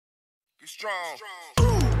strong.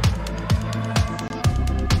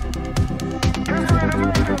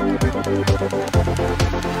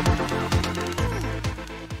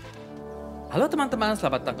 Halo teman-teman,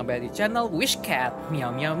 selamat datang kembali di channel W1SHCAT.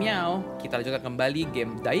 Miauwww. Kita lanjutkan kembali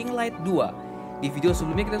game Dying Light 2. Di video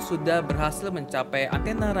sebelumnya kita sudah berhasil mencapai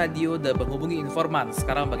antena radio dan menghubungi informant.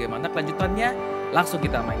 Sekarang bagaimana kelanjutannya? Langsung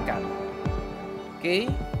kita mainkan.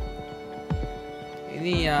 Oke.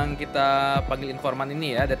 Ini yang kita panggil informan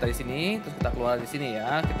ini ya, data di sini, terus kita keluar di sini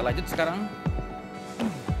ya. Kita lanjut sekarang.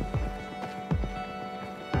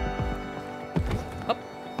 Hop.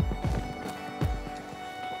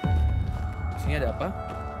 Di sini ada apa?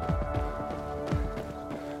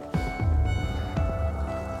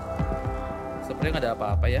 Sepertinya nggak ada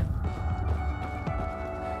apa-apa ya.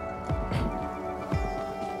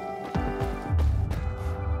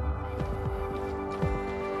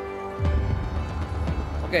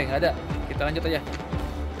 Oke, nggak ada. Kita lanjut aja.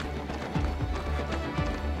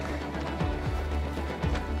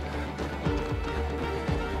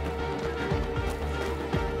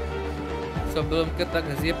 Sebelum kita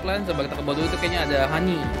ke zipline, coba kita ke bawah dulu. Itu kayaknya ada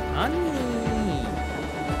honey.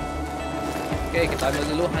 Oke, kita ambil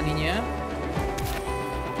dulu honey-nya.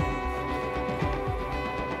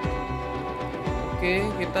 Oke,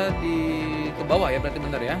 kita ke bawah ya, berarti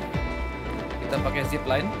benar ya. Kita pakai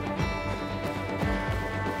zipline.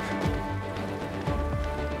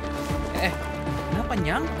 Kenapa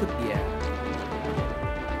nyangkut dia?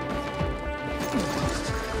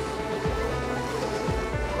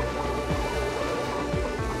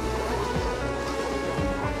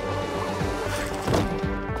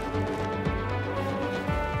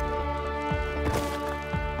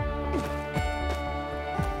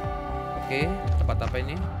 Oke, tempat apa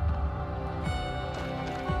ini?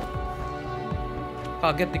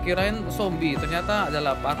 Kaget dikirain zombie, ternyata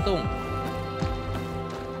adalah patung.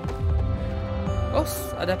 Oh,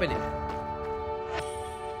 ada apa ini?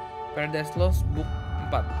 Paradise Lost Book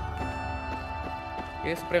 4.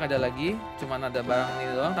 Oke, seperti nggak ada lagi. Cuman ada barang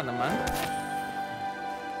ini doang, tanaman.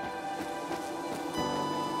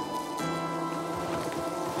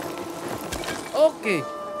 Oke,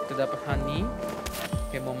 kita dapat honey,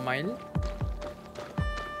 chamomile.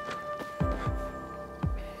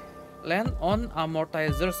 Land on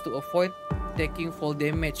amortizers to avoid taking fall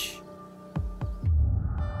damage.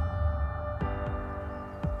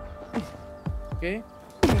 Oke.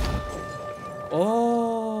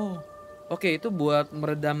 Oh. Oke, itu buat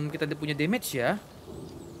meredam kita punya damage ya.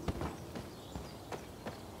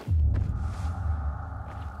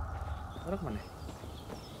 Orang mana?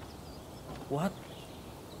 What?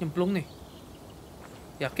 Nyemplung nih.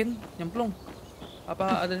 Yakin nyemplung?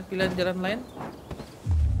 Apa ada pilihan jalan lain?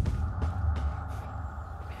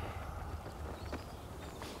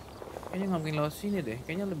 Kayaknya nggak mungkin lewat sini deh.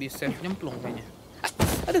 Kayaknya lebih safe nyemplung kayaknya.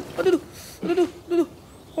 Aduh.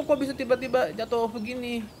 Kok bisa tiba-tiba jatuh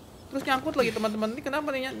begini? Terus nyangkut lagi teman-teman. Ini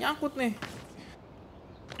kenapa nih nyangkut nih?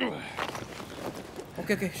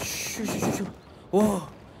 Oke. Shoo.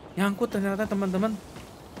 Wow, nyangkut ternyata teman-teman.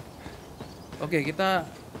 Oke, kita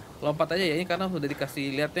lompat aja ya. Ini karena sudah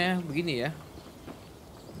dikasih lihatnya begini ya.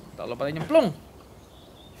 Kita lompat aja, nyemplung.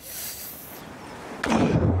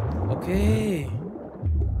 Oke.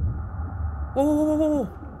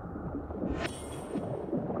 Wow.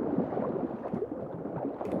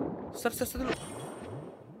 Start dulu.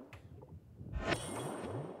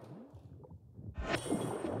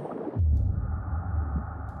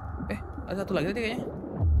 Ada satu lagi tadi kayaknya.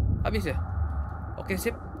 Habis ya? Oke,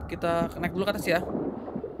 sip. Kita naik dulu ke atas ya.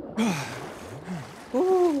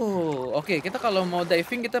 Oke, kita kalau mau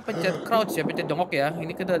diving kita pencet crouch ya, pencet jongkok ya.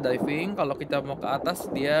 Ini kita diving. Kalau kita mau ke atas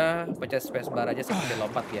dia pencet spacebar aja seperti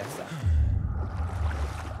lompat biasa.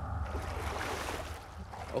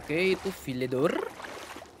 Oke, itu Villedor.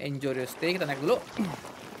 Enjoy your stay. Kita naik dulu.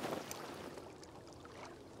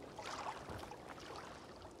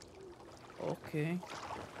 Oke.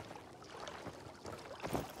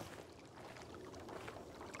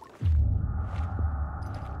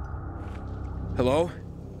 Hello?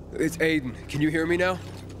 It's Aiden. Can you hear me now?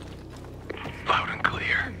 Loud and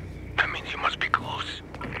clear. That means you must be close.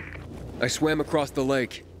 I swam across the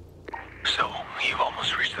lake. So, you've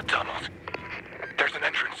almost reached the tunnels. There's an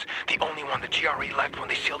entrance. The only one the GRE left when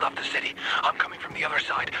they sealed off the city. I'm coming from the other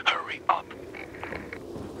side. Hurry up.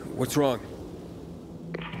 What's wrong?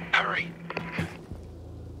 Hurry.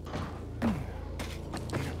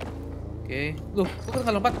 Oke. Loh, kok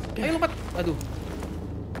nggak lompat? Ayo lompat. Aduh.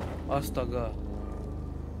 Astaga.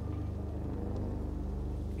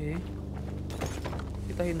 Oke.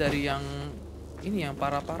 Kita hindari yang ini yang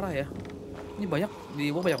parah-parah ya. Ini banyak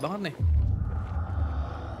di bawah, banyak banget nih.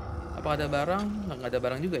 Apa ada barang? Nggak ada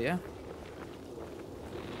barang juga ya.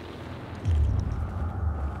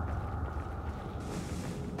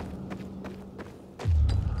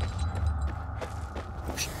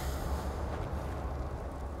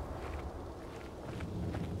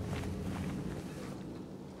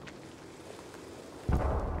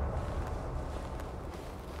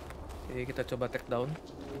 Oke, kita coba take down.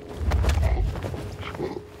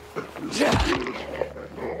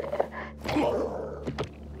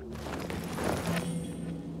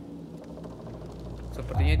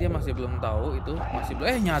 Sepertinya dia masih belum tahu itu, masih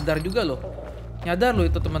belum nyadar juga loh. Nyadar loh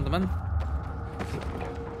itu, teman-teman.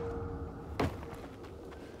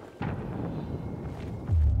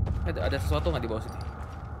 Ada sesuatu nggak di bawah sini?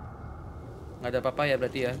 Nggak ada apa-apa ya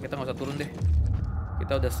berarti ya. Kita nggak usah turun deh.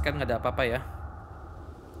 Kita udah scan, nggak ada apa-apa ya.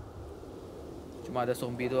 Cuma ada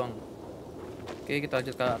zombie doang. Oke, kita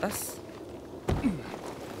lanjut ke atas.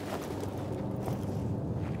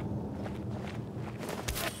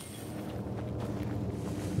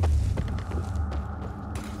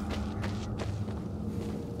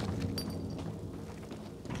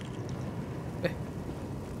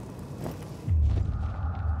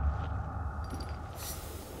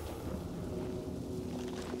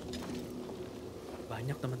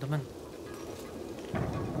 Banyak, teman-teman.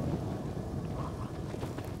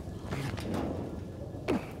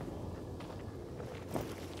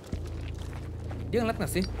 Dia ngeliat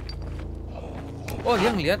nggak sih? Oh,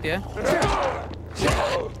 dia ngeliat ya.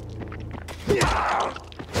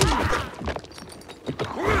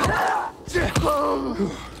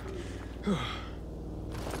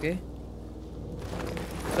 Oke.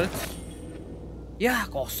 Search. Ya,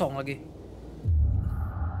 kosong lagi.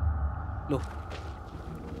 Loh.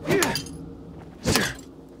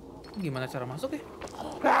 Gimana cara masuk ya?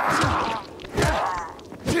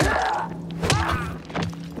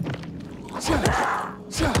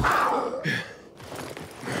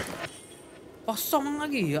 Kosong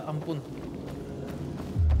lagi, ya ampun.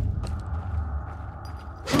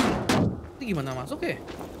 Ini gimana masuk ya?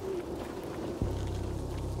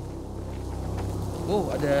 Oh,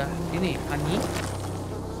 ada ini, honey.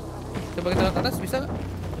 Coba kita lihat atas, bisa nggak?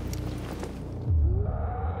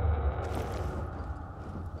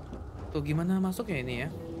 Tuh, gimana masuknya ini ya?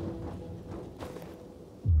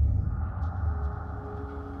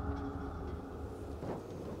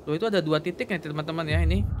 Loh, itu ada 2 titik ya teman-teman ya.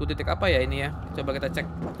 Ini 2 titik apa ya ini ya? Coba kita cek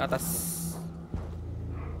ke atas.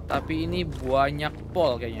 Tapi ini banyak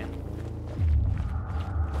pol kayaknya.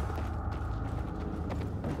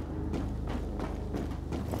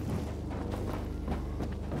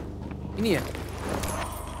 Ini ya?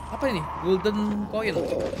 Apa ini? Golden coin.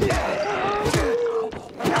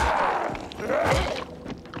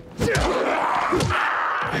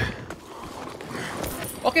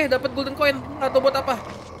 Oke, dapat golden coin. Nggak tahu buat apa.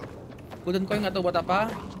 Golden coin nggak tahu buat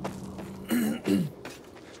apa.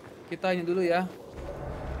 Kita ini dulu ya.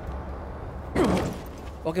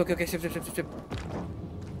 Oke, sip.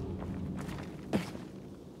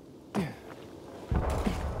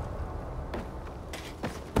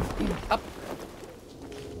 Up.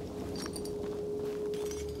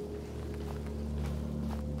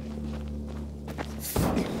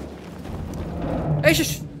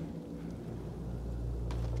 Shush.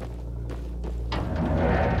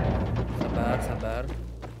 Sabar.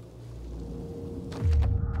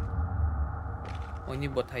 Oh, ini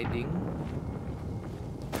buat hiding.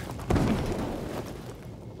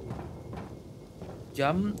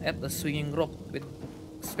 Jump at a swinging rope with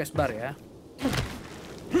spacebar ya.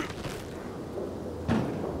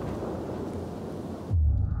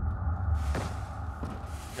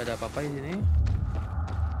 Gak ada apa-apa di sini.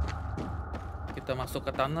 Kita masuk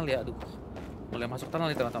ke tunnel ya. Aduh, mulai masuk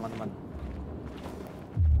tunnel ya teman-teman.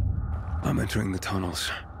 I'm entering the tunnels.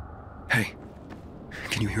 Hey,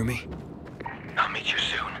 can you hear me? I'll meet you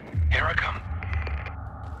soon. Here I come.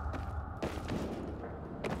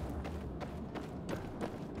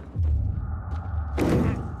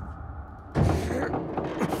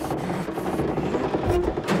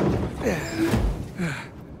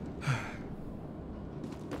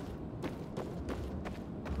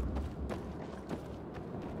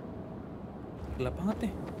 Gelap banget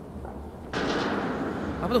nih.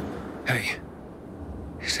 Apa tuh? Hey,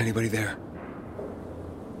 is anybody there?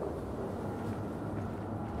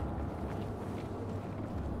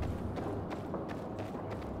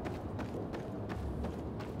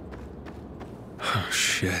 Oh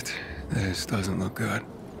shit, this doesn't look good.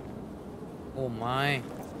 Oh my.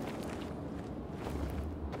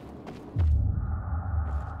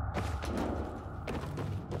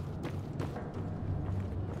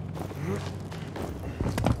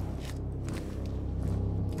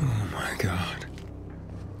 God.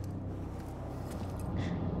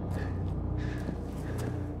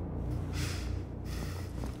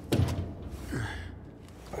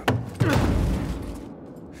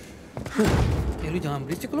 Lu jangan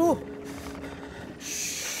berisik lu.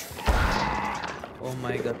 Oh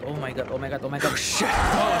my god, oh my god, oh my god, oh my god. Oh shit!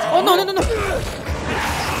 Oh no no no no.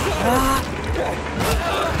 Ah.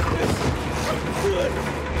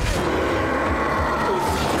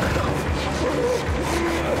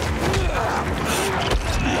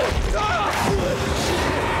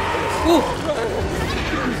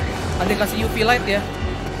 Ada kasih UV light ya.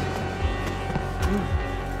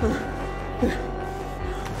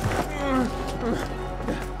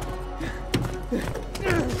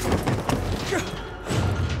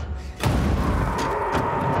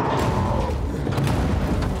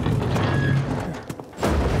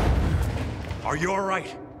 Are you alright?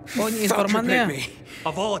 Oh, ini informannya.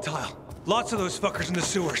 A volatile. Lots of those fuckers in the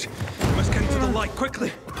sewers. We must get to the light quickly.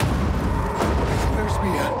 Where's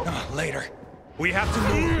Mia? Later. We have to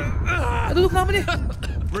move. Aduh, kenapa nih?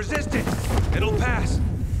 Resist it. It'll pass.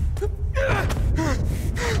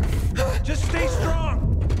 Just stay strong.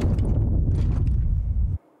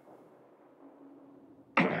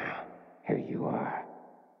 Here you are.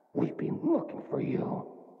 We've been looking for you.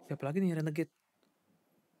 Siapa lagi nih renegade?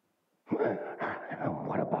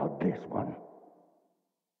 What about this one?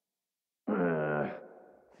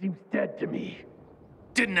 Seems dead to me.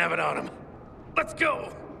 Didn't have it on him. Let's go.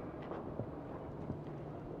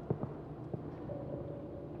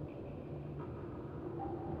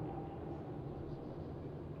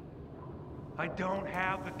 I don't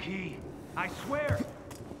have the key. I swear.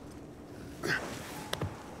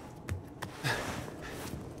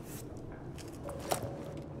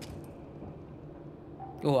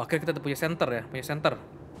 Oh, akhirnya kita punya center ya, punya center.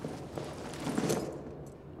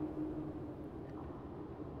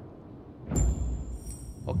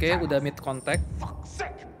 Oke, udah mid contact.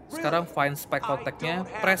 Sekarang find spike contactnya,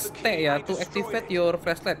 press T ya to activate your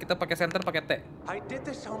flashlight. Kita pakai center, pakai T. I did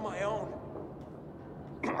this on my own.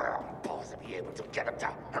 Balls to be able to get him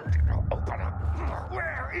to open up.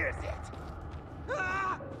 Where is it?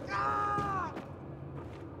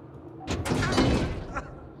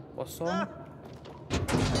 Kosong.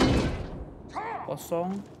 Kosong.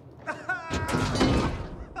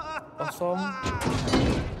 Kosong.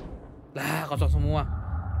 Lah, kosong semua.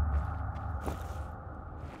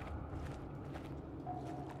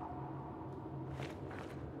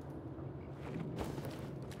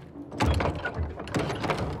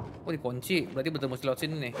 Oh, dikunci. Berarti bertemu lewat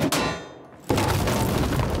sini nih.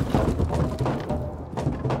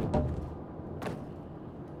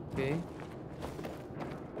 Oke.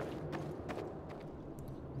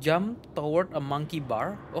 Jump toward a monkey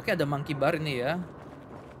bar. Oke, ada monkey bar ini ya.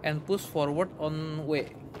 And push forward on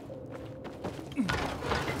way.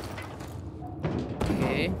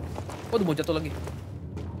 Oke. Oh, udah mau jatuh lagi.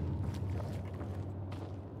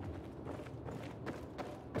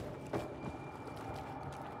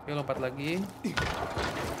 Oke, lompat lagi.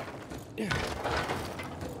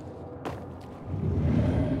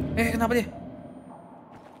 Kenapa dia?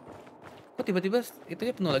 Kok tiba-tiba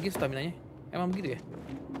itunya penuh lagi stamina-nya? Emang begitu ya?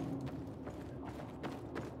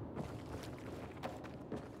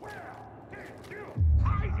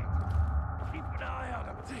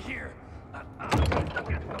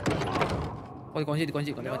 Oh,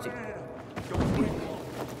 dikunci.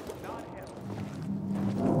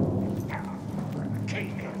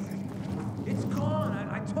 It's gone.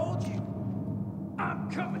 I told you. I'm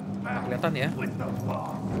coming back. Kelihatan ya? With the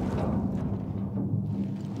ball.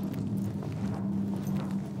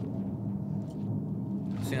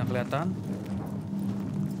 Masih nggak kelihatan.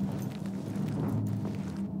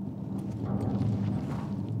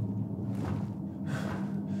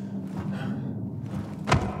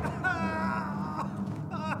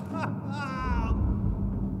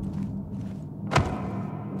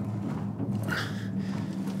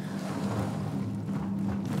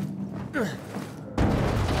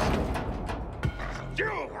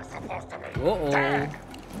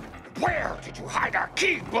 Where did you hide our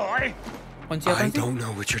key, boy? I don't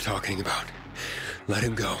know what you're talking about. Let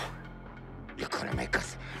him go. You're gonna make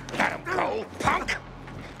us let him go, punk?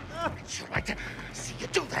 I'd sure like to see you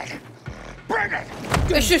do that. Bring it!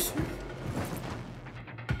 Shush!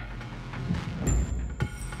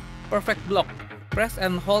 Perfect block. Press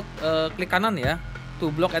and hold klik kanan ya. To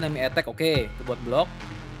block enemy attack. Oke, itu buat block.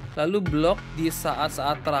 Lalu block di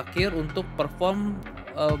saat-saat terakhir untuk perform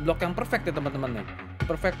block yang perfect ya teman-teman ya.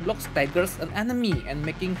 Perfect block staggers an enemy and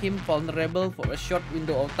making him vulnerable for a short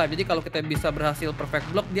window of time. Jadi kalau kita bisa berhasil perfect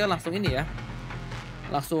block, dia langsung ini ya.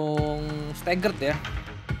 Langsung staggered ya.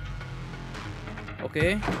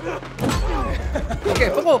 Oke. Oke,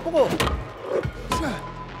 pukul.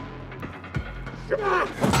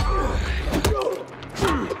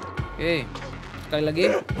 Oke. Sekali lagi.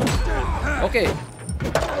 Oke.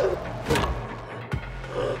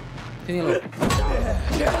 Sini lo.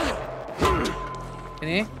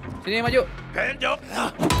 Sini maju.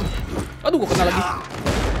 Aduh, gua kena lagi.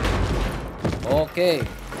 Oke.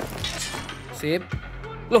 Sip.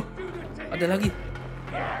 Loh, ada lagi.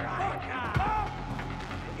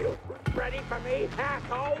 Ready for me,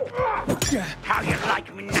 asshole? How you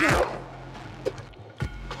like me now?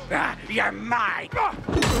 You're mine.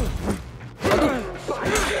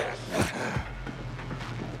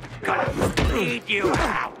 Gonna bleed you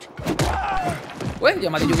out. Weh,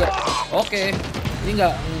 dia mati juga. Oke. Ini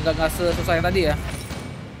nggak sesusah yang tadi ya.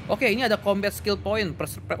 Oke, ini ada combat skill point.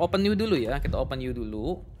 Open new dulu ya. Kita open new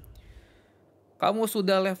dulu. Kamu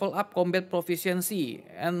sudah level up combat proficiency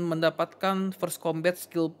and mendapatkan first combat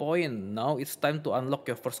skill point. Now it's time to unlock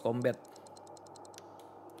your first combat.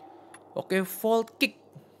 Oke, vault kick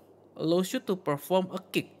allows you to perform a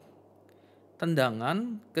kick.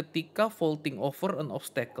 Tendangan ketika vaulting over an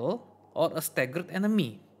obstacle or a staggered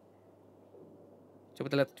enemy. Coba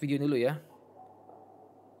kita lihat video dulu ya.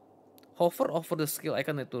 Hover over the skill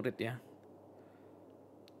icon to read ya.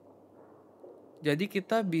 Jadi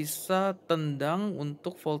kita bisa tendang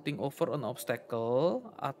untuk vaulting over an obstacle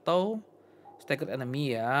atau staggered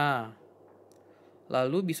enemy ya.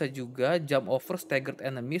 Lalu bisa juga jump over staggered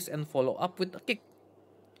enemies and follow up with a kick.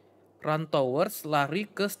 Run towards, lari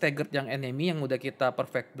ke staggered yang enemy yang udah kita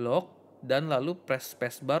perfect block. Dan lalu press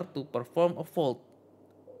spacebar to perform a vault.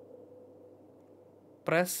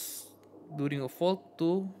 Press during a vault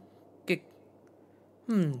to kick.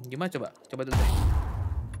 Gimana coba? Coba dulu deh.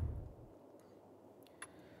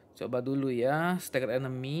 Coba dulu ya, staggered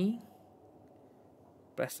enemy.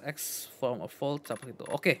 Press X, form a vault, seperti itu.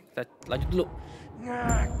 Oke, kita lanjut dulu.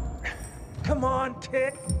 Come on,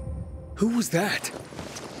 kid. Who was that?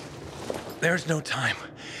 There's no time.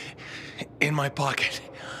 In my pocket.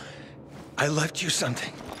 I left you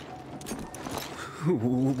something.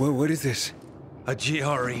 What is this? A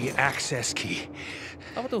GRE access key.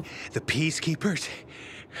 Apa tuh? The peacekeepers,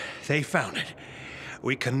 they found it.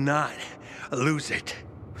 We cannot lose it.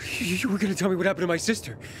 You were gonna tell me what happened to my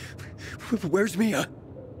sister. Where's Mia?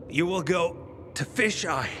 You will go to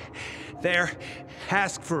Fisheye. There,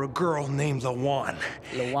 ask for a girl named Lawan.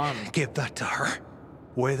 Lawan. Give that to her.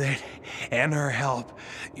 With it and her help,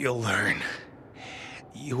 you'll learn.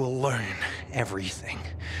 You will learn everything.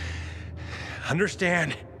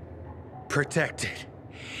 Understand? Protect it.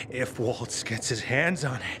 If Waltz gets his hands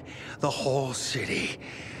on it, the whole city,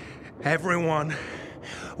 everyone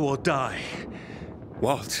will die.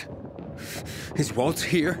 Walt. Is Walt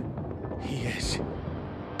here? He is.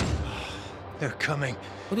 They're coming.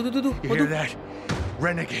 Waduh. You hear that?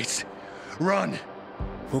 Renegades. Run.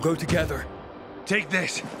 We'll go together. Take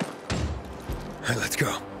this. All right, let's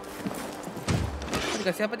go.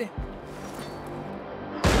 Dikasih apa deh?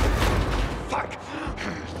 Fuck.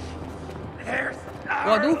 There's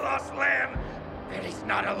Waduh. our lost lamb. And he's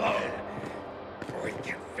not alone. We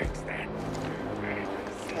can fix that.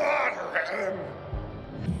 Slaughter him.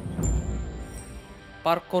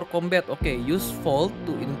 Parkour combat. Oke, use vault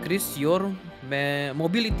to increase your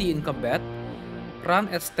mobility in combat. Run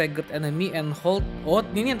at staggered enemy and hold. Oh,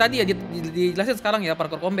 ini yang tadi ya dijelasin sekarang ya,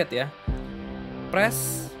 parkour combat ya.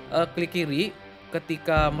 Press klik kiri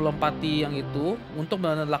ketika melompati yang itu untuk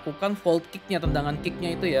melakukan vault kicknya, tendangan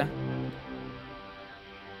kicknya itu ya.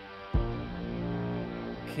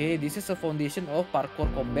 Oke, this is a foundation of parkour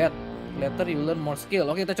combat. Later you learn more skill.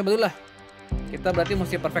 Oke, kita coba dulu lah. Kita berarti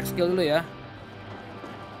mesti perfect skill dulu ya.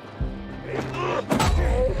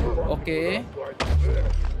 Oke.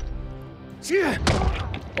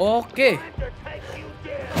 Oke.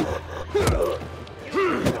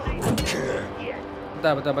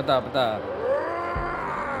 Bentar.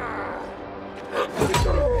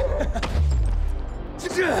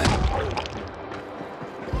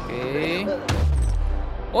 Oke.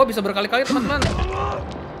 Oh, bisa berkali-kali teman-teman.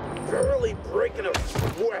 Barely breaking a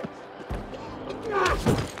sweat.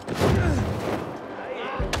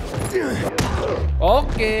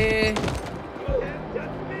 Oke.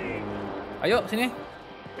 Ayo sini.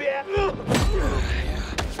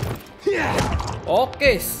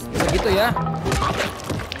 Oke, segitu ya.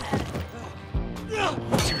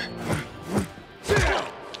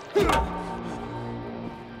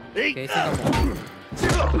 Oke, sini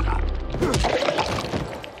kamu.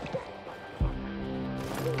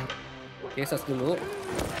 Oke, search dulu.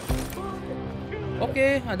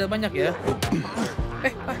 Oke, ada banyak ya.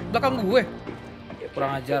 Belakang gue.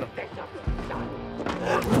 Kurang ajar.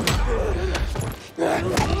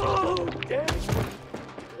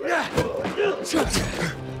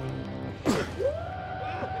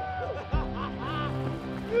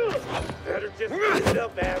 Better just get it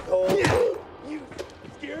up, asshole. You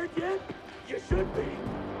scared yet? You should be.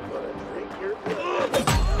 Gonna drink your blood.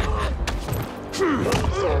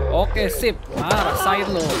 Oke, sip. Ah, rasain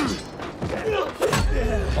lo.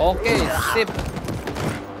 Oke, sip.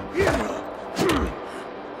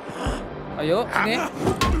 Ayo, sini.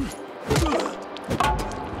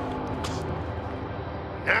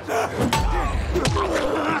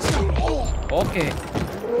 Oke.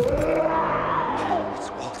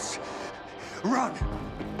 Run!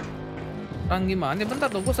 Run gimana?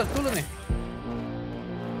 Bentar dong, gue search dulu nih.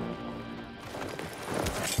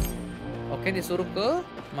 Oke, disuruh ke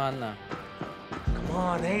mana? Come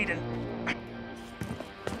on, Aiden.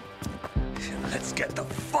 Let's get the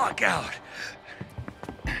fuck out.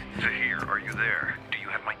 Tahir, are you there? Do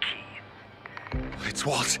you have my key? It's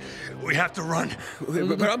Walt. We have to run.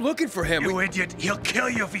 But I'm looking for him. You idiot. He'll kill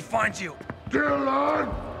you if he finds you.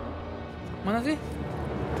 Mana sih?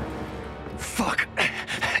 Fuck.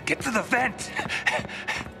 Get to the vent.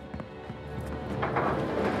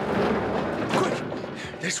 Quick.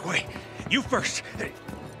 This way. You first.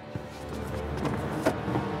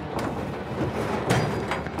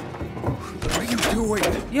 What are you doing?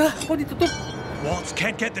 Ya, kok ditutup? Waltz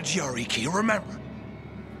can't get the GRE key, remember?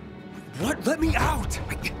 What? Let me out!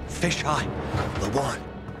 Fish high. The one.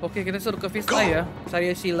 Oke, kita suruh ke Vista ya.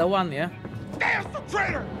 Cari si lawan ya. Damn the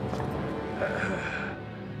traitor!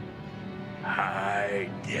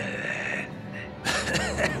 Aiden.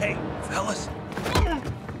 Hey, fellas.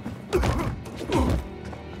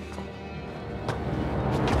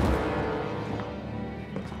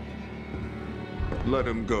 Let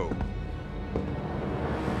him go.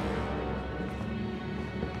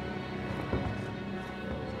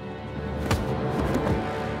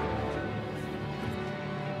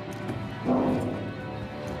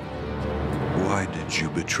 Why did you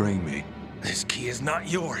betray me? This key is not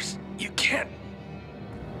yours. You can't.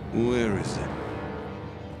 Where is it?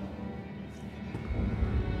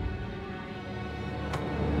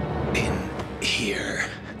 In here.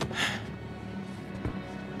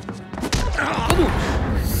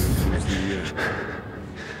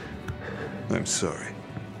 I'm sorry.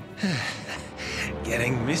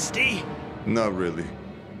 Getting misty? Not really.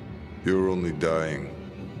 You're only dying.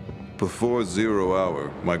 Before 0 hour,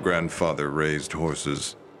 my grandfather raised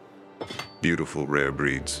horses. Beautiful rare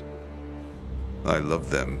breeds. I love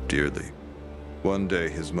them dearly. One day,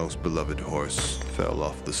 his most beloved horse fell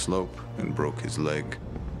off the slope and broke his leg.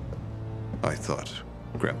 I thought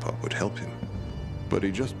Grandpa would help him, but he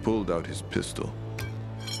just pulled out his pistol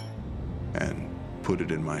and put it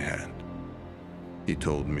in my hand. He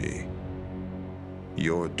told me,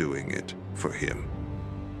 "You're doing it for him."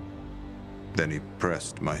 Then he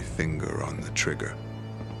pressed my finger on the trigger.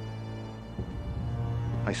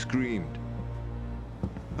 I screamed.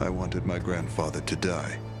 I wanted my grandfather to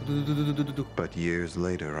die. But years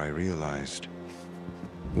later, I realized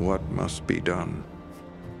what must be done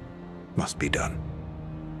must be done.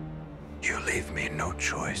 You leave me no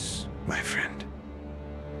choice, my friend.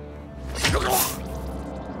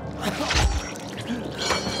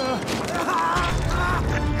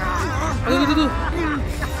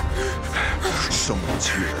 Someone's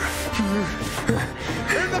here.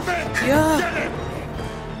 Ya.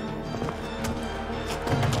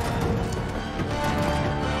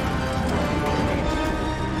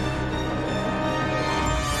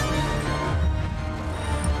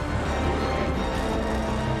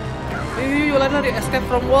 Lari, escape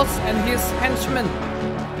from Waltz and his henchmen.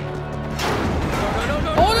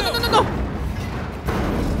 Oh, no.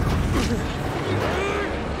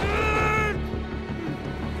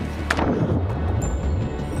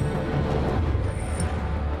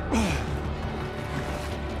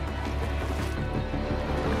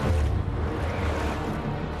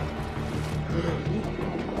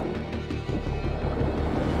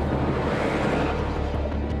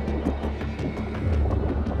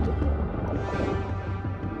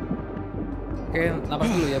 Oke, napas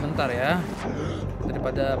dulu ya, bentar ya.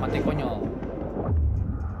 Daripada mati konyol.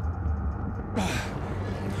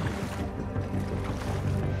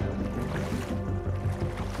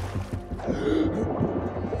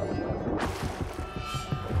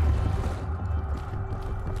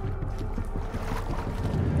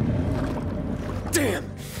 Damn!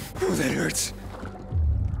 Oh, that hurts.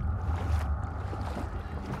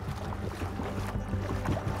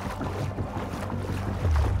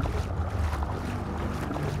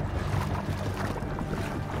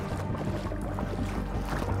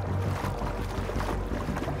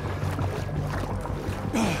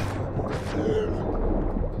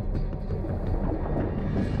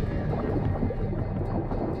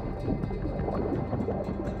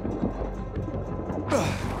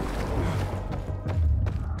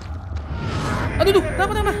 Aduh,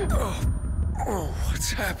 kenapa? Oh,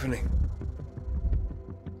 what's happening?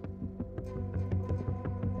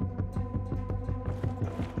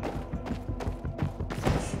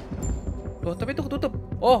 Loh, tapi itu ketutup.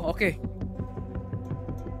 Oh, oke.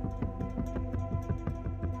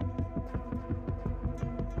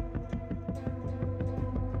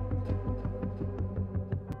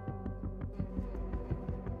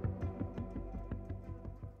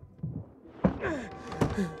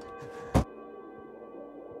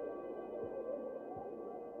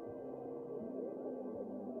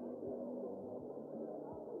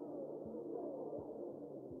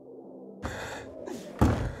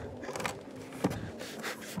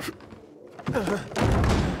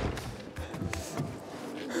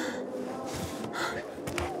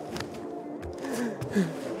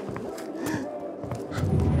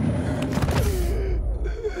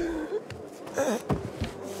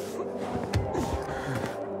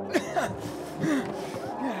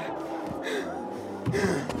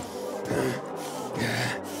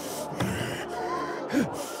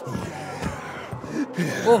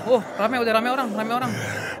 Oh, rame orang.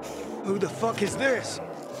 Who the fuck is this?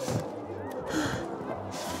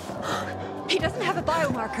 He doesn't have a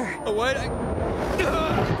biomarker. Oh, what?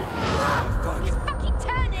 He's fucking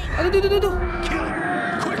turning. Aduh. Kill him!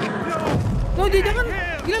 Quick! No! No, dia jangan.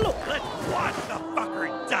 Gila lo. Let's watch the fucker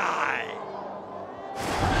die!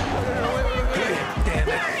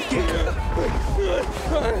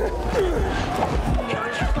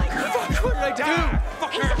 Fuck, what did I do?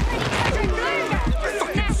 Fucker!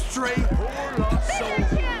 Fucking straight! Poor lost soul.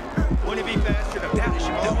 Wouldn't it be faster to dash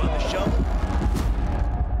him down on the shovel?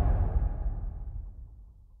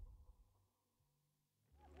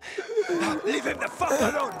 Leave him the fuck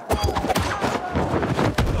alone!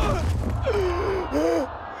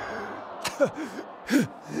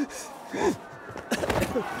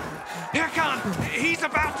 Here comes! He's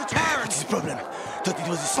about to turn! What's his problem? Thought it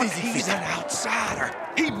was a sleazy He's an outsider!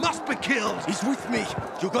 He must be killed! He's with me!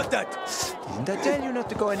 You got that? Didn't I tell you not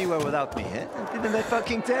to go anywhere without me, eh? Didn't I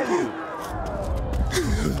fucking tell you?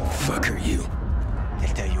 Who the fuck are you?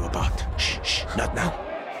 They'll tell you about. Shh, not now.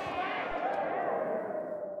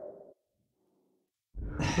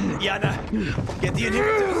 Yana, get the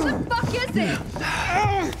inhibitors. What the fuck is it?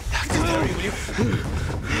 Dr. Terry, will you?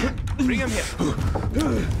 Bring him here.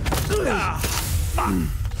 Fuck.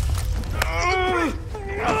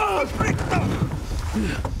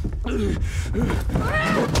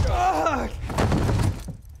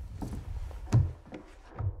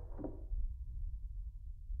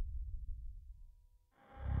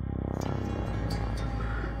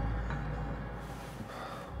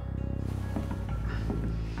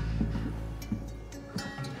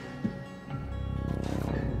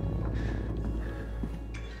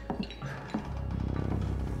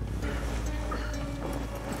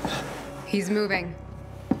 He's moving.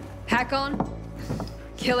 Hack on.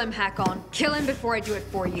 Kill him, hack on. Kill him before I do it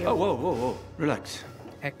for you. Oh, whoa. Relax.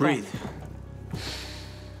 Hack Breathe.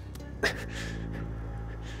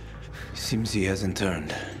 Seems he hasn't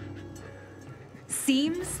turned.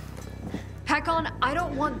 Seems? Hack on, I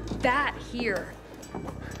don't want that here.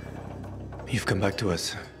 You've come back to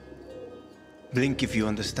us. Blink if you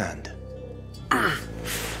understand. My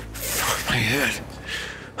head.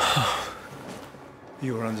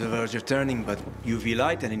 You were on the verge of turning, but UV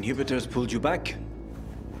light and inhibitors pulled you back.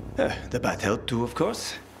 The bat helped too, of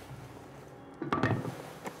course.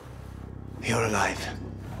 You're alive.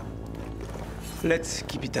 Let's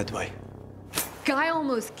keep it that way. Guy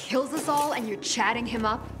almost kills us all and you're chatting him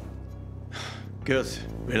up? Girls,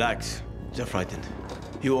 relax. They're frightened.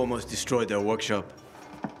 You almost destroyed their workshop.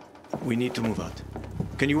 We need to move out.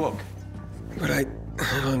 Can you walk? But I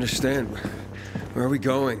don't understand. Where are we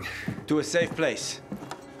going? To a safe place.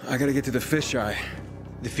 I gotta get to the fisheye.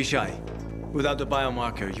 The fisheye. Without the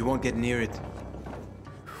biomarker, you won't get near it.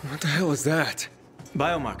 What the hell is that?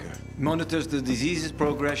 Biomarker monitors the disease's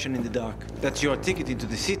progression in the dark. That's your ticket into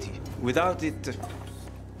the city. Without it,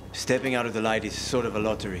 stepping out of the light is sort of a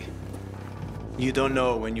lottery. You don't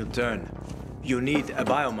know when you'll turn. You need a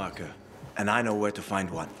biomarker, and I know where to find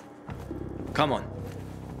one. Come on.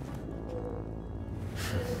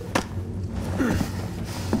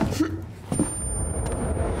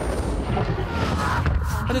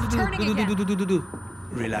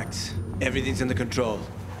 Relax. Everything's under control.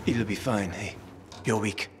 It'll be fine, hey? You're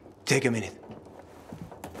weak. Take a minute.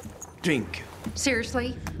 Drink.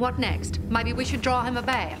 Seriously? What next? Maybe we should draw him a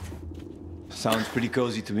bath. Sounds pretty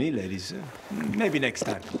cozy to me, ladies. Maybe next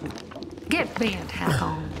time. Get bent, hack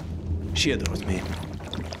on. She adores me.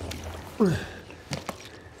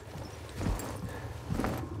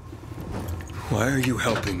 Why are you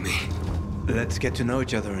helping me? Let's get to know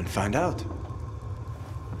each other and find out.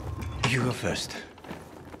 You go first.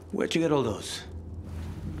 Where'd you get all those?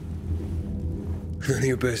 None of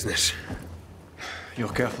your business.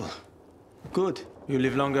 You're careful. Good. You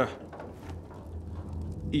live longer.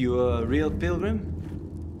 You a real pilgrim?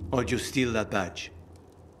 Or did you steal that badge?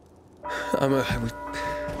 I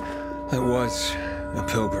was a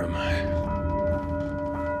pilgrim.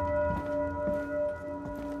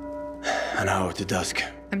 An hour to dusk.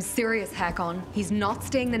 I'm serious, Hakon. He's not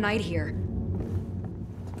staying the night here.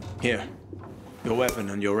 Here. Your weapon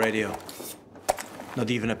and your radio. Not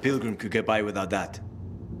even a pilgrim could get by without that.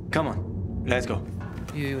 Come on, let's go.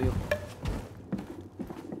 Yuk.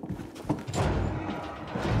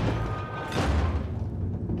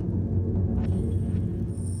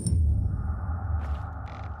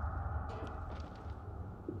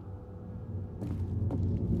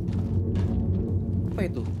 Apa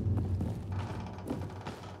itu?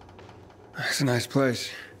 It's a nice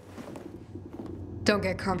place. Don't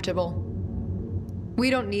get comfortable. We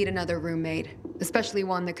don't need another roommate, especially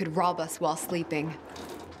one that could rob us while sleeping.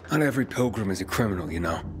 Not every pilgrim is a criminal, you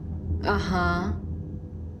know. Uh-huh.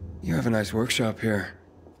 You have a nice workshop here.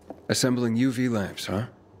 Assembling UV lamps, huh?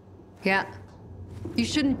 Yeah. You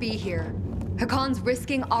shouldn't be here. Hakon's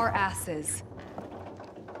risking our asses.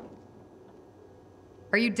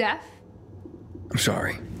 Are you deaf? I'm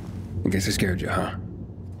sorry. I guess I scared you, huh?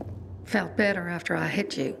 Felt better after I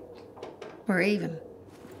hit you. We're even.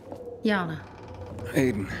 Yana,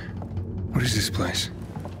 Aiden, what is this place?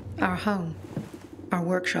 our home, our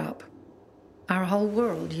workshop, our whole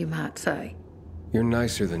world, you might say. You're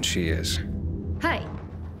nicer than she is. Hey,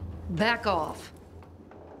 back off.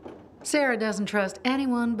 Sarah doesn't trust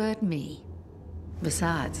anyone but me.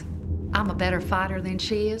 Besides, I'm a better fighter than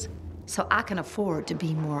she is, so I can afford to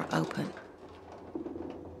be more open.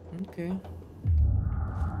 Oke.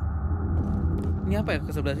 Ini apa ya,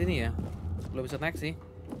 ke sebelah sini ya? Belum bisa naik sih.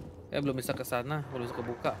 Belum bisa ke sana, belum bisa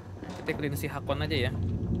kebuka. Kita ikutin si Hakon aja ya.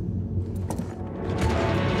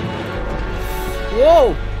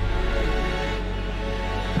 Wow!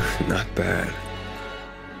 Not bad.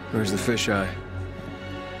 Where's the fisheye?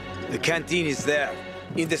 The canteen is there,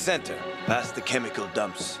 in the center, past the chemical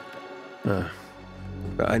dumps.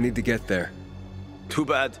 I need to get there. Too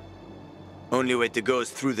bad. Only way to go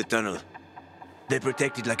is through the tunnel. They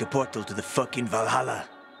protect it like a portal to the fucking Valhalla.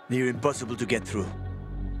 Near impossible to get through.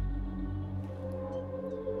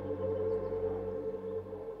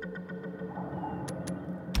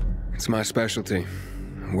 It's my specialty.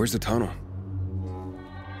 Where's the tunnel?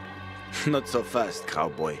 Not so fast,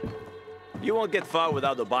 cowboy. You won't get far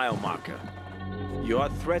without a biomarker. You are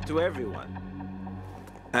a threat to everyone.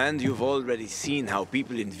 And you've already seen how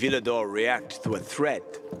people in Villador react to a threat.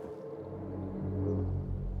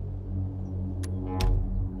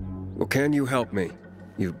 Well, can you help me?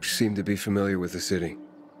 You seem to be familiar with the city.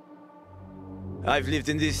 I've lived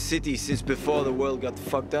in this city since before the world got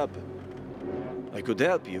fucked up. I could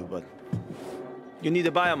help you, but you need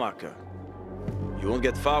a biomarker. You won't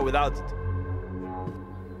get far without it.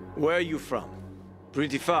 Where are you from?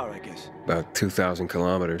 Pretty far, I guess. About 2,000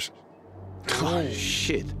 kilometers. Oh,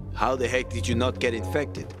 shit. How the heck did you not get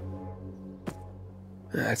infected?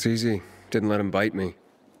 That's easy. Didn't let him bite me.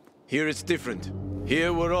 Here it's different.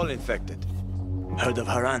 Here we're all infected. Heard of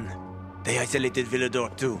Haran? They isolated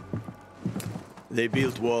Villador too. They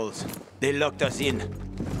built walls. They locked us in.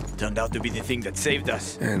 Turned out to be the thing that saved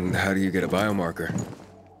us. And how do you get a biomarker?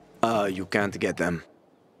 You can't get them.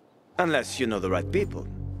 Unless you know the right people.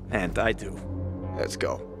 And I do. Let's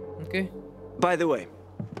go. Okay. By the way,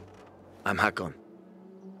 I'm Hakon.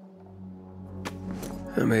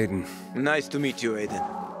 I'm Aiden. Nice to meet you, Aiden.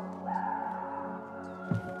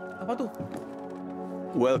 Apa tuh?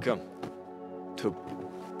 Welcome to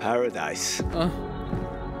paradise.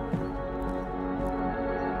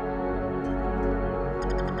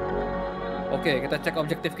 Oke, kita cek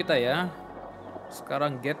objektif kita ya.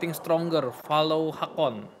 Sekarang getting stronger, follow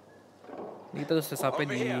Hakon. Ini kita sudah sampai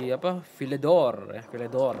di apa? Villador ya,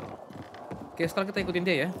 Villador. Oke, sekarang kita ikutin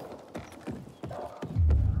dia ya.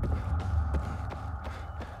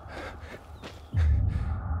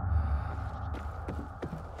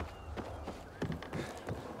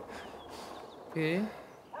 Oke.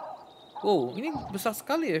 Wow, ini besar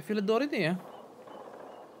sekali ya Villador ini ya.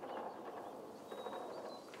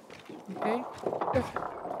 Oke.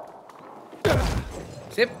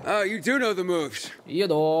 Sip. Oh, you do know the moves.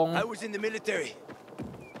 Iya dong. I was in the military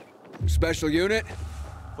Special unit?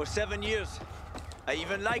 for 7 years. I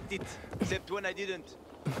even liked it, except when I didn't.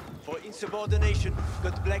 For insubordination,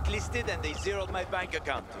 got blacklisted and they zeroed my bank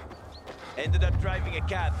account. Ended up driving a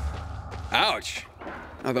cab. Ouch.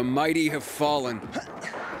 How the mighty have fallen.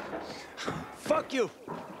 Fuck you!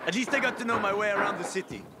 At least I got to know my way around the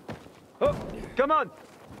city. Oh, come on!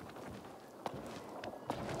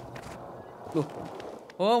 Loh.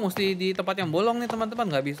 Oh, mesti di tempat yang bolong nih teman-teman,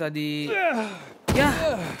 nggak bisa di... Ya.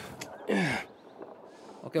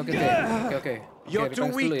 Oke. You're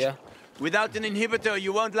too weak. Dulu ya. Without an inhibitor,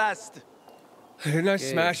 you won't last. Didn't I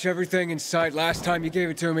smash everything in sight last time you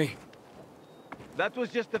gave it to me? That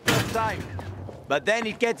was just the first time. But then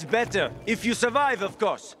it gets better. If you survive, of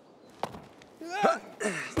course.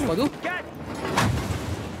 Waduh.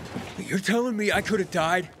 You're telling me I could have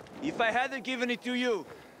died? If I hadn't given it to you,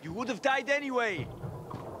 you would have died anyway.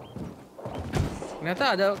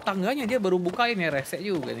 Ternyata ada tangganya, dia baru bukain ya, rese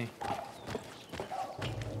juga nih.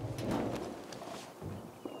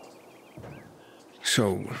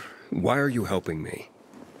 So, why are you helping me?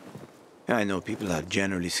 I know people are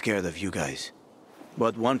generally scared of you guys.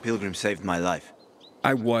 But one pilgrim saved my life.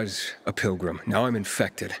 I was a pilgrim. Now I'm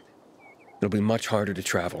infected. It'll be much harder to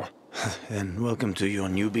travel. And welcome to your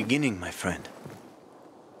new beginning, my friend.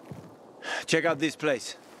 Check out this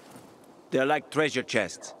place. They're like treasure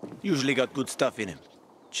chests. Usually got good stuff in them.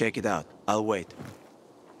 Check it out. I'll wait.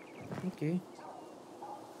 Okay.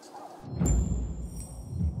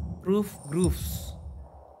 Roof grooves.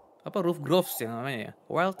 Apa roof grooves ya namanya ya?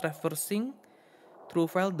 While traversing through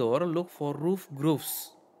file door, look for roof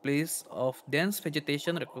grooves. Place of dense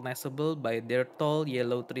vegetation recognizable by their tall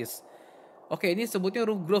yellow trees. Oke, ini sebutnya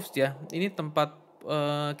roof grooves ya. Ini tempat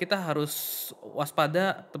kita harus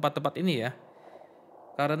waspada tempat-tempat ini ya.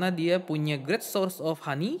 Karena dia punya great source of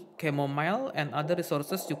honey, chamomile, and other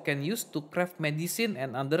resources you can use to craft medicine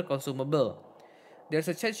and other consumable. There's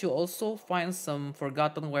a chance you also find some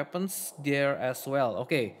forgotten weapons there as well.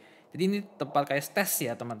 Oke, jadi ini tempat kayak stas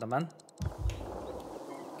ya teman-teman.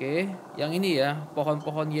 Oke, yang ini ya,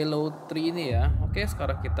 pohon-pohon yellow tree ini ya. Oke,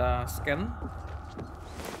 sekarang kita scan.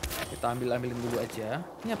 Kita ambilin dulu aja.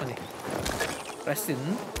 Ini apa nih? Resin.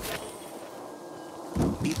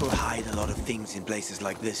 People hide a lot of things in places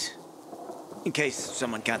like this. In case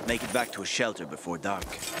someone can't make it back to a shelter before dark.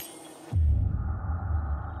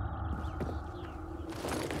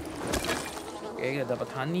 Oke, kita dapat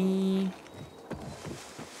honey.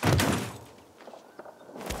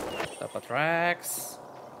 Dapat Rex.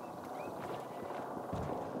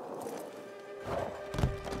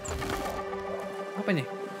 Apa nih?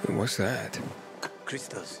 What's that?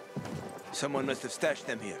 Crystals. Someone must have stashed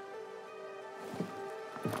them here.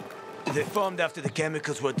 They formed after the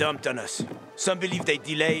chemicals were dumped on us. Some believe they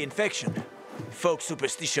delay infection. Folk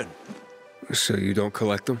superstition. So you don't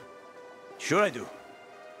collect them? Sure I do.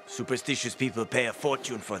 Superstitious people pay a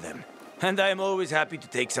fortune for them. And I am always happy to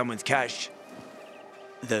take someone's cash.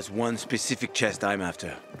 There's one specific chest I'm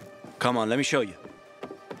after. Come on, let me show you.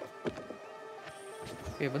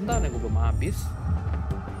 Oke, bentar nih, gue belum habis.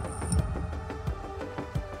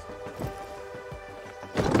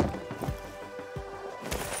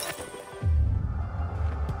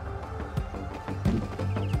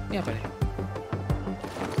 Ini apa nih?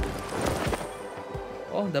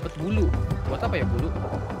 Oh, dapat bulu. Buat apa ya bulu?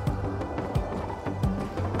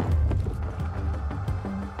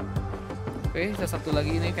 Oke, sisa satu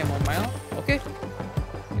lagi ini chamomile. Oke,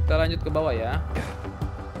 kita lanjut ke bawah ya.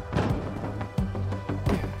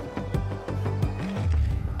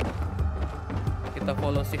 Kita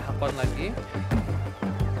follow si Hakon lagi.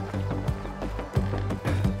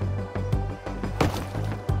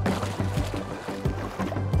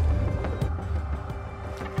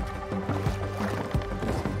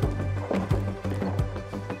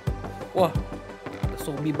 Wah, ada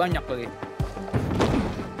zombie banyak lagi.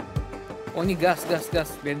 Oh ini gas.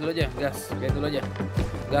 Biarin dulu aja,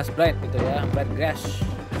 gas bright gitu ya, bright gas.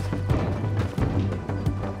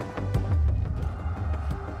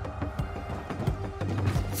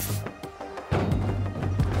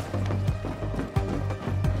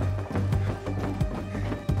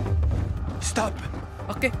 Stop.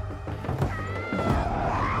 Oke.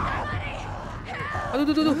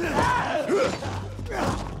 Aduh.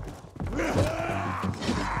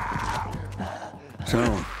 So,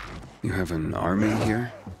 you have an army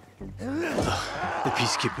here? The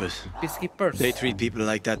peacekeepers. Peacekeepers. They treat people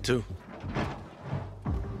like that too.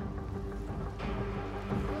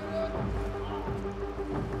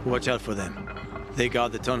 Watch out for them. They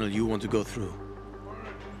guard the tunnel you want to go through.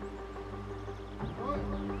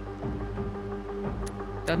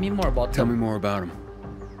 Tell me more about Tell them. me more about them.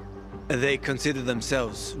 They consider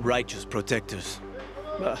themselves righteous protectors.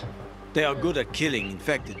 They are good at killing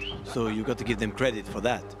infected, so you got to give them credit for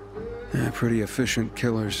that. Yeah, pretty efficient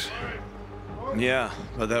killers. Yeah,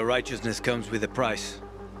 but their righteousness comes with a price.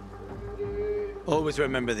 Always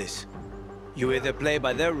remember this. You either play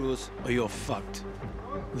by their rules or you're fucked.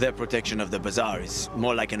 Their protection of the bazaar is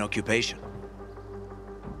more like an occupation.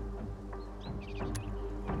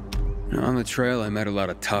 On the trail, I met a lot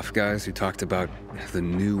of tough guys who talked about the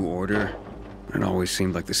new order. It always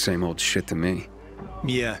seemed like the same old shit to me.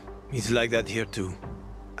 Yeah, it's like that here too.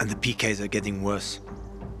 And the PKs are getting worse.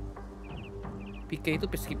 PK itu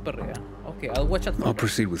peacekeeper ya. Okay, I'll watch out for I'll that.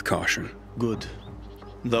 proceed with caution. Good.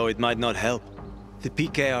 Though it might not help. The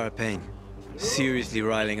PK are a pain. Seriously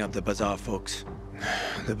riling up the bazaar folks.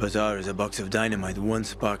 The bazaar is a box of dynamite one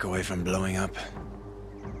spark away from blowing up.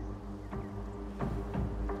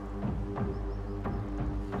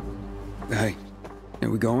 Hey, are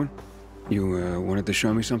we going? You wanted to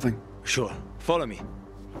show me something? Sure, follow me.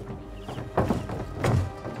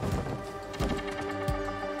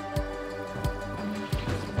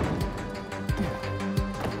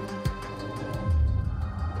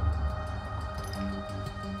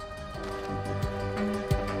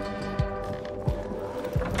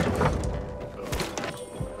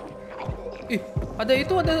 Ih,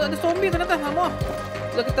 ada zombie ternyata, nggak mau.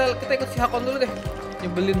 Udah kita ikut si Hakon dulu deh,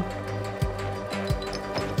 nyebelin.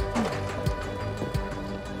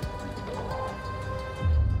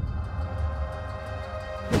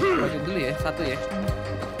 Lanjut dulu ya, satu ya.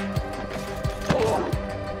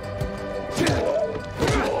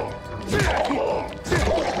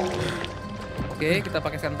 Oke, kita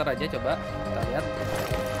pakai center aja, coba kita lihat.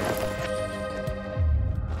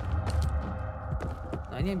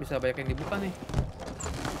 Nah, ini bisa banyak yang dibuka nih.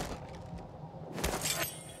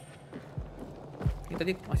 Ini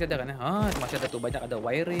tadi masih ada kan ya? Ah, masih ada tuh, banyak, ada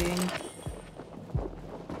wiring.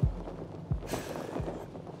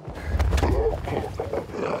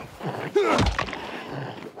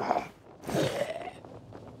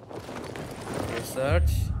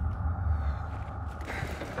 Research.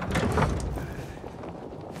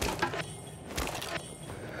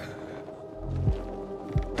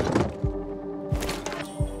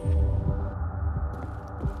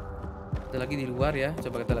 Ada lagi di luar ya,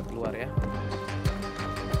 coba kita lihat keluar ya.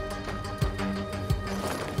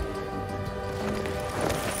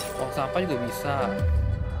 Oh, sampah juga bisa.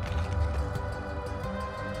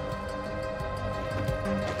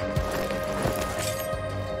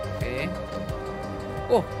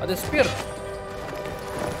 Oh, ada spear.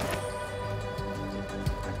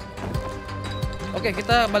 Oke,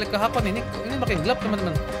 kita balik ke Hakon ini. Ini makin gelap,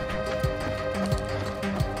 teman-teman.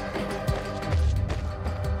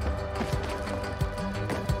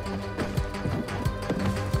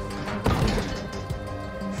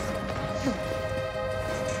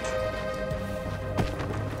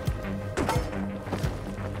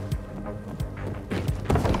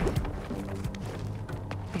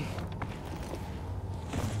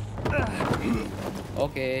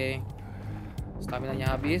 Oke,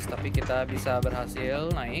 stamina-nya habis, tapi kita bisa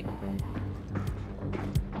berhasil naik.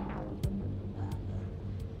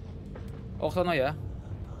 Oh, sono ya.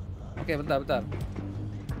 Oke, bentar.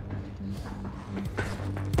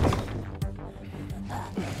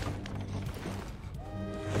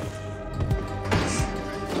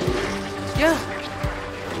 Ya.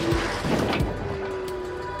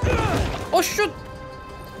 Oh, shoot.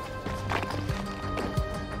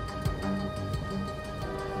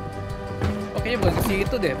 Kayaknya bukan ke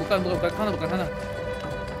situ deh, bukan sana.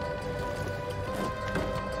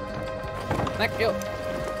 Naik yuk.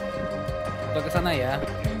 Bukan ke sana ya.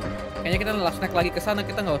 Kayaknya kita langsung naik lagi ke sana,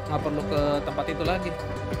 kita nggak perlu ke tempat itu lagi.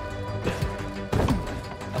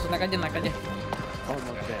 Langsung naik aja.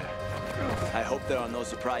 Almost there. I hope there are no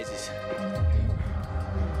surprises.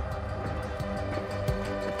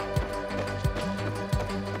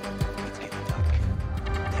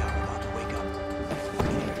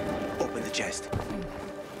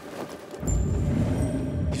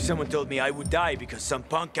 If someone told me I would die because some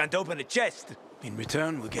punk can't open a chest, in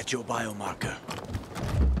return we'll get your biomarker.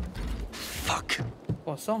 Fuck.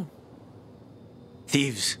 Kosong.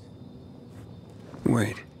 Thieves.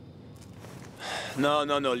 Wait. No,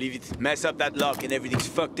 leave it. Mess up that lock and everything's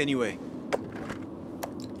fucked anyway.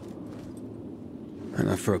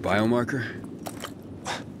 Enough for a biomarker?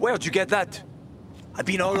 Where'd you get that? I've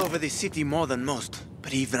been all over this city more than most,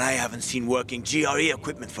 but even I haven't seen working GRE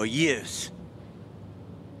equipment for years.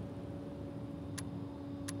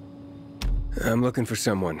 I'm looking for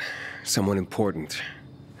someone important,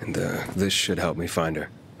 and this should help me find her.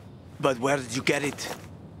 But where did you get it?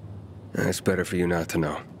 It's better for you not to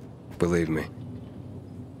know. Believe me.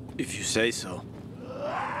 If you say so.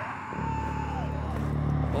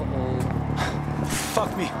 Uh-oh.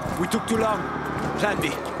 Fuck me, we took too long. Plan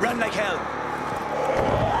B, run like hell.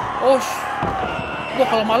 Oh, wah,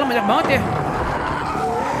 kalau malam banyak banget ya.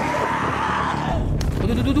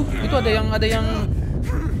 Waduh, itu ada yang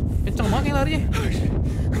kenceng banget yang larinya.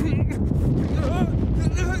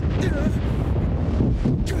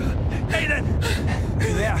 Aiden!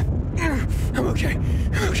 You there? I'm okay,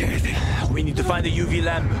 I think. We need to find the UV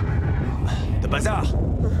lamp. The bazaar.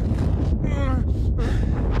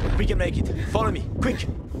 We can make it. Follow me, quick.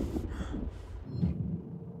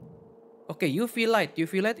 Oke, UV light.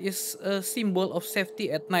 UV light is a symbol of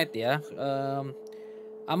safety at night ya.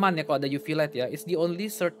 Aman ya kalau ada UV light ya. It's the only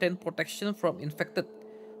certain protection from infected.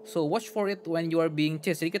 So watch for it when you are being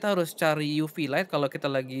chased. Jadi kita harus cari UV light kalau kita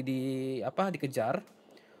lagi dikejar.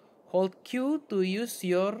 Hold Q to use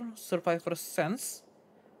your survivor sense.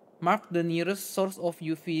 Mark the nearest source of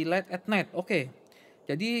UV light at night. Oke.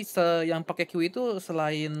 Jadi yang pakai Q itu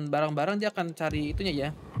selain barang-barang dia akan cari itunya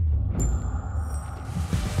ya.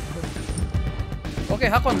 Oke,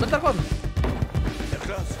 Hakon, bentar Kon.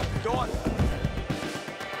 Go on.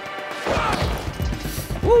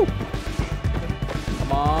 Woo!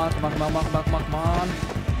 Come on.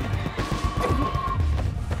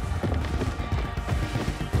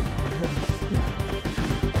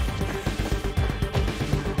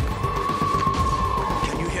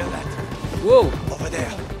 Can you hear that? Wow. Over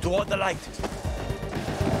there, toward the light.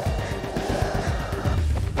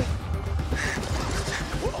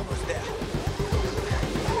 We're almost there.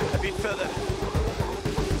 A bit further.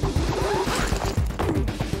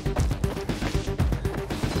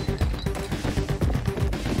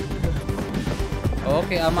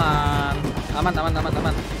 Oke, aman.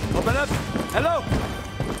 Open up. Hello.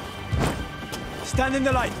 Stand in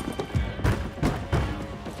the light.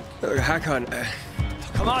 Hakon,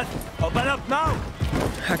 Come on. Open up now.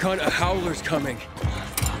 Hakon, a howler's coming.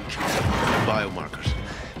 Biomarkers.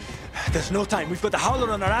 There's no time. We've got the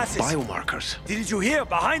howler on our asses. Biomarkers. Didn't you hear?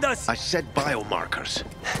 Behind us. I said biomarkers.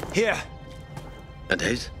 Here. And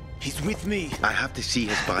his? He's with me. I have to see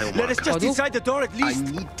his biomarker. Let us just inside the door at I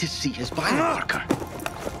least. need to see his biomarker.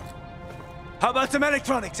 How about some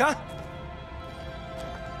electronics, huh?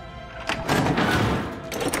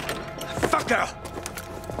 Fucker!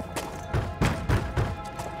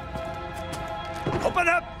 Open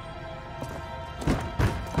up!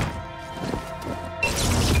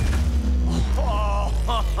 Oh.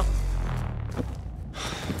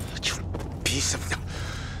 You piece of...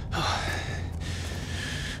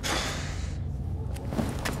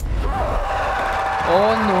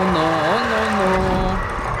 Oh no.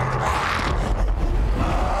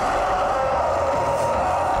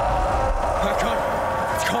 Hakon,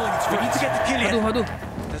 it's calling its We need to get to Killian. Aduh.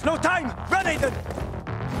 There's no time! Run, Aiden!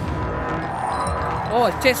 Oh,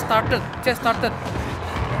 chase started. Chase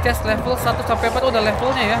level 1 sampai 4 udah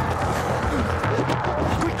levelnya ya.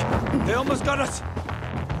 Quick! They almost got us!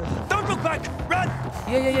 Don't look back! Run!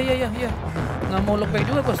 Iya. Nggak mau look back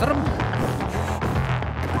juga, gue serem.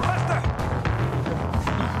 Faster!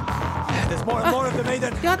 There's more and more of them,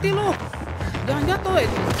 Aiden. Hati-hati lu. Jangan jatuh.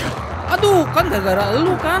 Aduh, kan gara-gara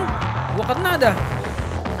lu kan. Gua kena dah.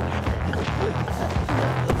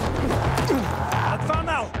 Not far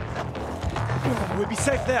now. We'll be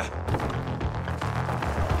safe there.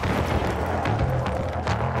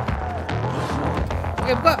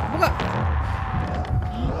 Oke, buka.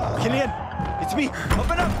 Killian, it's me.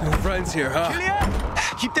 Open up. No friends here, huh? Killian,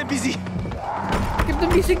 keep them busy. Keep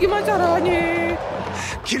them busy gimana caranya?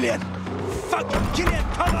 Killian, fuck, Killian,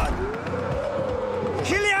 come on.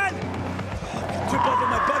 Killian, trip over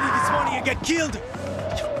my body this morning and get killed.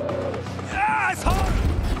 Asshole!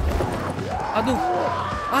 Aduh.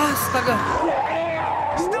 Astaga.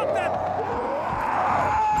 Stop them!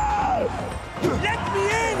 Let me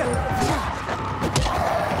in!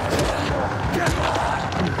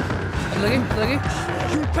 Ada lagi.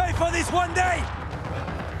 You'll pay for this one day!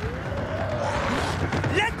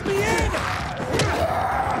 Let me in!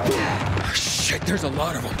 Shit, there's a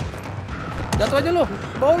lot of them. Jatuh aja lu.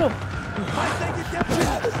 Bawa lu. I think it's them.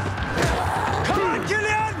 Come on,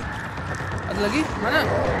 Killian! Ada lagi? Mana?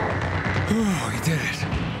 Oh, he did it.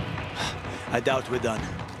 I doubt we're done.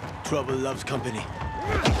 Trouble loves company.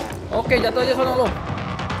 Oke, jatuh aja sono lu.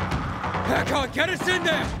 Hakon, get us in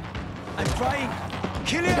there! I'm trying.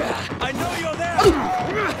 Killian, I know you're there!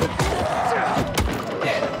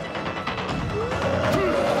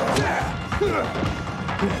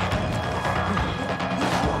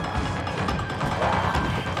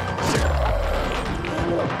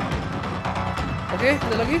 Oke,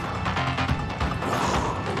 ada lagi.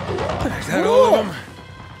 Is that all of them?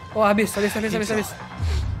 Oh, habis.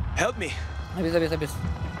 Help me. Habis.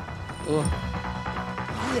 Tuh.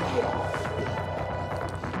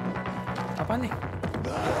 Apa nih?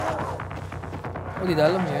 Oh, di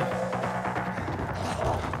dalam ya.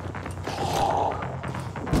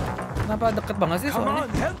 Kenapa deket banget sih Come soalnya?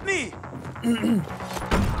 on, help me!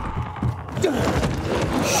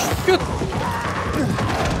 Shoot!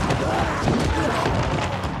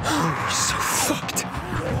 You're so fucked.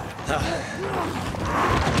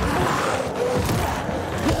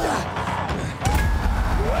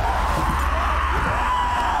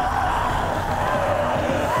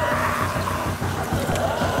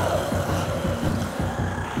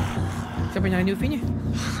 Siapa yang nyalain UV-nya?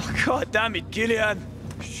 God damn it, Gillian!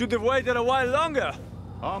 Should have waited a while longer.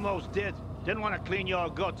 Almost did. Didn't want to clean your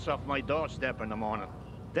guts off my doorstep in the morning.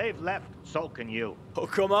 They've left, so can you. Oh,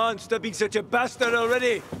 come on, stop being such a bastard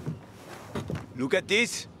already! Look at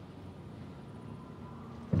this.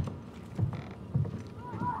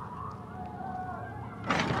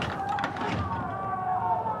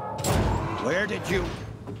 Where did you...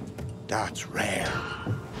 That's rare.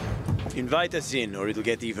 Invite us in, or it'll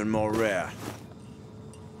get even more rare.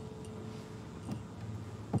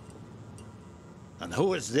 And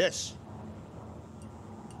who is this?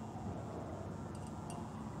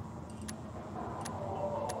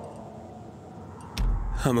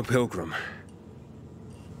 I'm a pilgrim.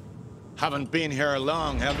 Haven't been here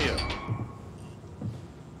long, have you?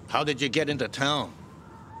 How did you get into town?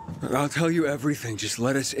 I'll tell you everything, just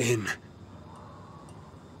let us in.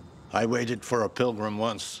 I waited for a pilgrim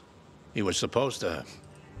once. He was supposed to...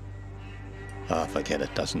 Ah, forget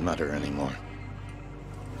it, doesn't matter anymore.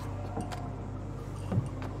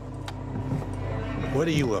 What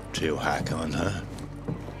are you up to, Hakon, huh?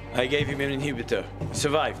 I gave him an inhibitor.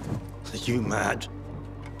 Survived. Are you mad?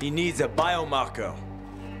 He needs a biomarker.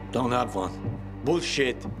 Don't have one.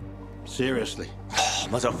 Bullshit. Seriously.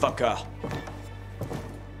 Motherfucker.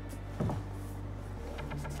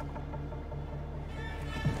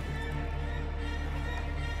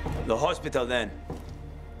 The hospital, then.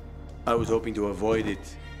 I was hoping to avoid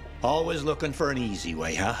it. Always looking for an easy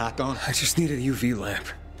way, huh, Hakon? I just need a UV lamp.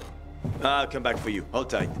 I'll come back for you. Hold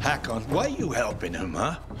tight. Hakon, why are you helping him,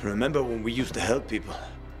 huh? Remember when we used to help people?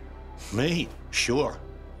 Me? Sure.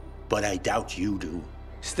 But I doubt you do.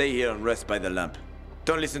 Stay here and rest by the lamp.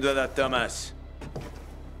 Don't listen to that dumbass.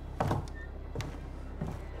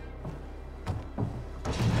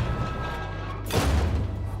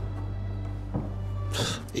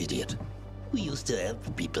 Idiot. We used to help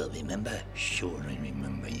people, remember? Sure, I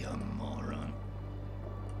remember, you moron.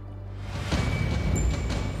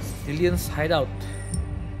 Civilians hideout.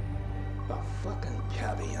 A fucking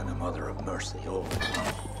cabbie and a mother of mercy, oh.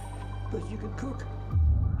 But you can cook.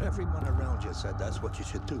 Everyone around you said that's what you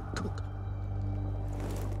should do, cook.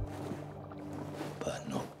 But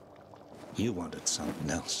no, you wanted something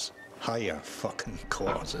else. Higher fucking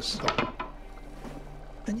causes.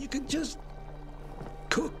 And you could just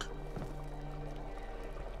cook.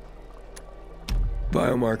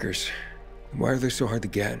 Biomarkers. Why are they so hard to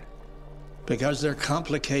get? Because they're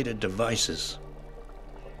complicated devices.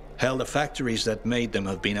 Hell, the factories that made them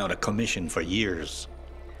have been out of commission for years.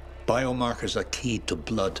 Biomarkers are keyed to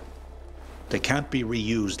blood. They can't be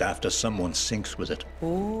reused after someone sinks with it.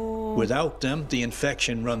 Oh. Without them, the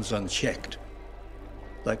infection runs unchecked.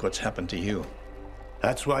 Like what's happened to you.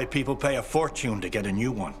 That's why people pay a fortune to get a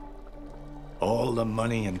new one. All the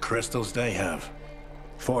money and crystals they have.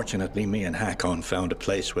 Fortunately, me and Hakon found a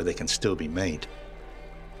place where they can still be made.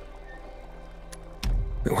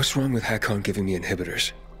 What's wrong with Hakon giving me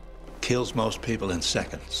inhibitors? Kills most people in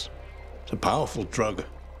seconds. It's a powerful drug.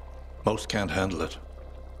 Most can't handle it.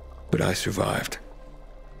 But I survived.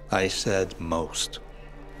 I said most.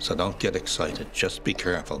 So don't get excited. Just be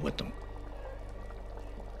careful with them.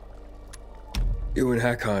 You and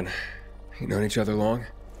Hakon, you known each other long?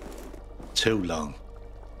 Too long.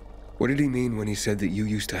 What did he mean when he said that you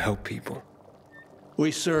used to help people? We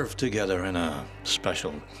served together in a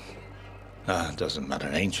special... doesn't matter,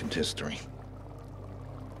 ancient history.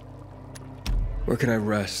 Where can I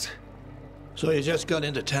rest? So you just got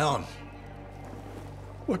into town.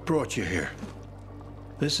 What brought you here?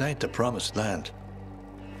 This ain't the promised land.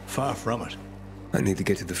 Far from it. I need to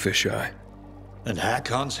get to the fisheye. And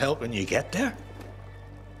Hakon's helping you get there?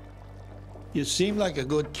 You seem like a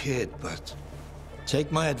good kid, but...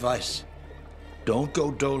 take my advice. Don't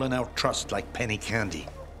go doling out trust like penny candy.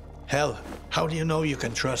 Hell, how do you know you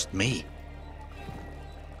can trust me?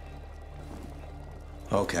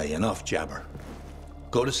 Okay, enough jabber.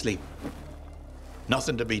 Go to sleep.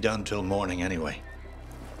 Nothing to be done till morning anyway.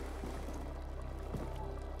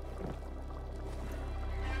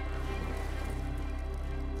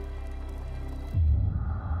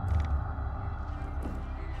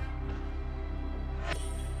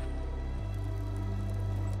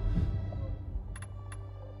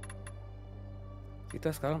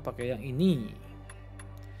 Kita sekarang pakai yang ini.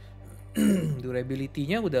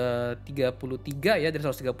 Durability-nya udah 33 ya dari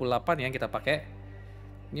 138 yang kita pakai.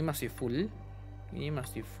 Ini masih full. Ini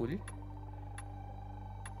masih full.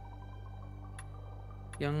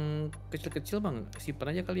 Yang kecil-kecil bang,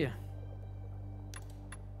 simpan aja kali ya.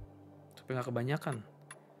 Supaya nggak kebanyakan.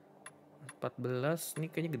 14, ini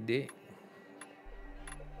kayaknya gede.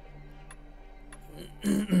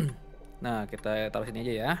 Nah, kita taruh sini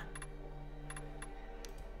aja ya.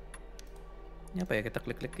 Ini apa ya? Kita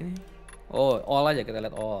klik-klik ini. Oh, all aja, kita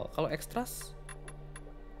lihat all. Kalau extras,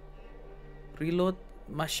 reload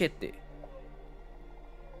machete,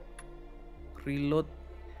 reload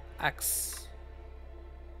axe,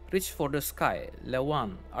 reach for the sky,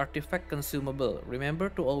 L1, artifact consumable. Remember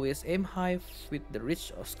to always aim high with the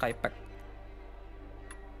reach of sky pack.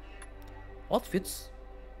 Outfits.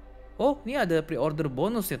 Oh, ini ada pre-order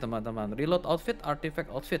bonus ya teman-teman. Reload outfit, artifact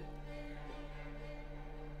outfit.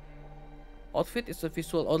 Outfit is a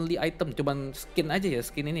visual only item, cuman skin aja ya,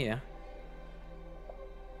 skin ini ya.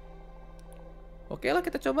 Oke lah,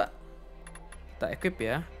 kita coba. Kita equip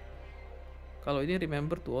ya. Kalau ini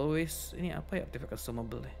remember to always, ini apa ya, artifact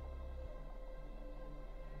consumable ya.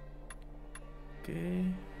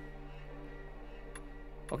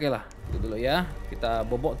 Oke lah, itu dulu ya. Kita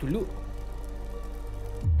bobok dulu.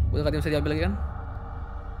 Udah kan bisa diambil lagi kan?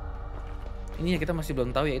 Ini ya kita masih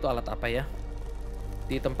belum tahu ya itu alat apa ya.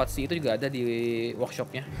 Di tempat si itu juga ada di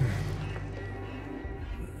workshopnya.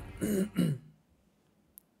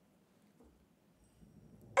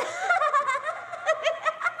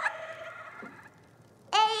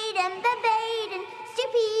 Aiden, Babaden,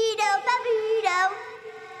 Stupido, Babudo.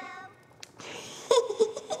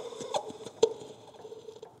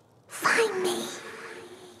 Find me.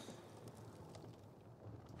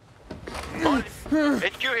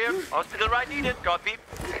 HQ here. Hospital right needed. Copy.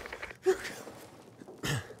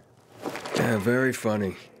 Yeah, very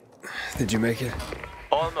funny. Did you make it?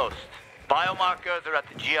 Almost. Biomarkers are at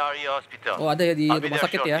the GRE hospital. Oh, ada ya di I'll be rumah there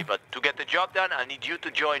sakit shortly, ya. but to get the job done, I need you to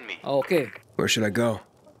join me. Oh, oke. Where should I go?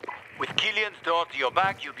 With Killian's door to your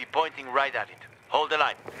back, you'll be pointing right at it. Hold the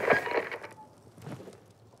line.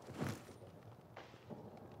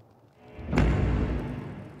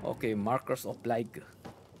 Oke, markers of plague.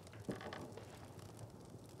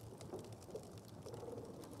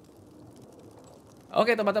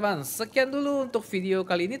 Oke teman-teman, sekian dulu untuk video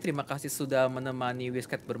kali ini. Terima kasih sudah menemani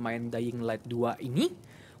WSHCAT bermain Dying Light 2 ini.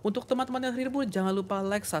 Untuk teman-teman yang terhibur, jangan lupa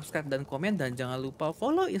like, subscribe, dan komen. Dan jangan lupa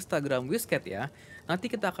follow Instagram WSHCAT ya. Nanti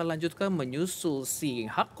kita akan lanjutkan menyusul si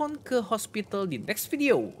Hakon ke hospital di next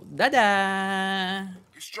video. Dadah!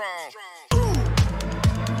 Strong.